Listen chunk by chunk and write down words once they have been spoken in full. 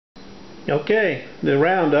Okay, the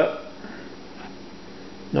roundup.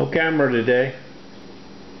 No camera today.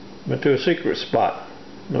 Went to a secret spot.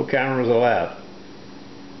 No cameras allowed.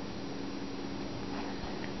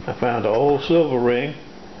 I found an old silver ring.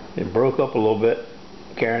 It broke up a little bit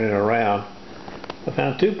carrying it around. I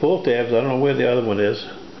found 2 pull tabs. I don't know where the other one is.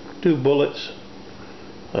 2 bullets,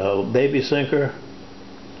 a baby sinker,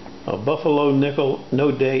 a buffalo nickel,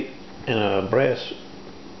 no date, and a brass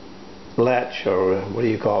latch, or what do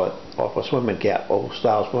you call it, off a swimming cap, old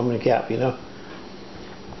style swimming cap, you know,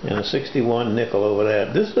 and a 61 nickel over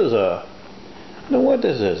there. This is a, I don't know what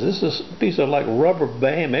this is. This is a piece of like rubber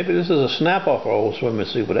band. Maybe this is a snap off an old swimming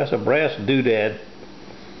suit, but that's a brass doodad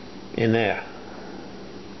in there.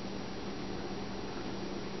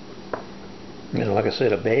 And like I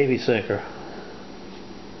said, a baby sinker.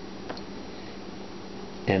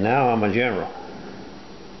 And now I'm a general.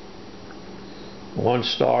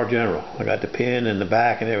 1-star general. I got the pin in the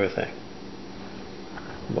back and everything.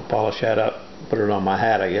 I'm gonna polish that up, put it on my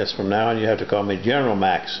hat. I guess from now on you have to call me General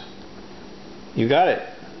Max. You got it,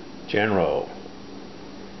 General.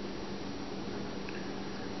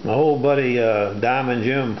 My old buddy Diamond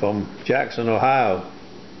Jim from Jackson, Ohio.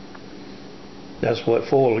 That's what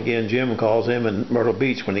Foil Again Jim calls him in Myrtle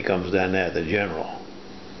Beach when he comes down there, the General.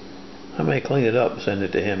 I may clean it up and send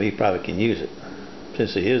it to him. He probably can use it,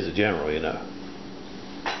 since he is the General, you know.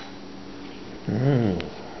 I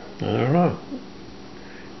don't know.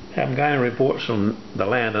 Haven't got any reports from the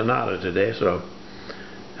land of Nada today, so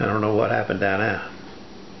I don't know what happened down there.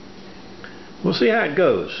 We'll see how it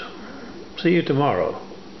goes. See you tomorrow,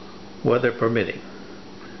 weather permitting.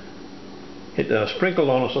 It sprinkled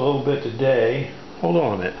on us a little bit today. Hold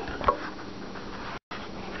on a minute.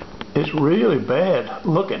 It's really bad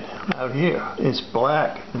looking out here. It's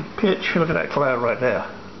black and pitch. Look at that cloud right there.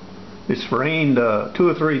 It's rained 2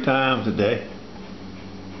 or 3 times today.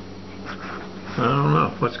 I don't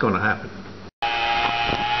know what's going to happen.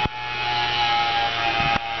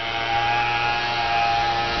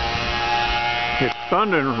 It's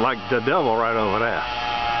thundering like the devil right over there.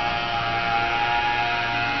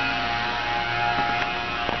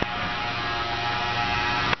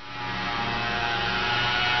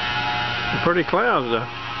 Pretty clouds though.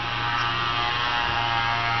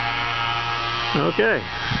 Okay.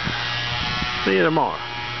 See you tomorrow.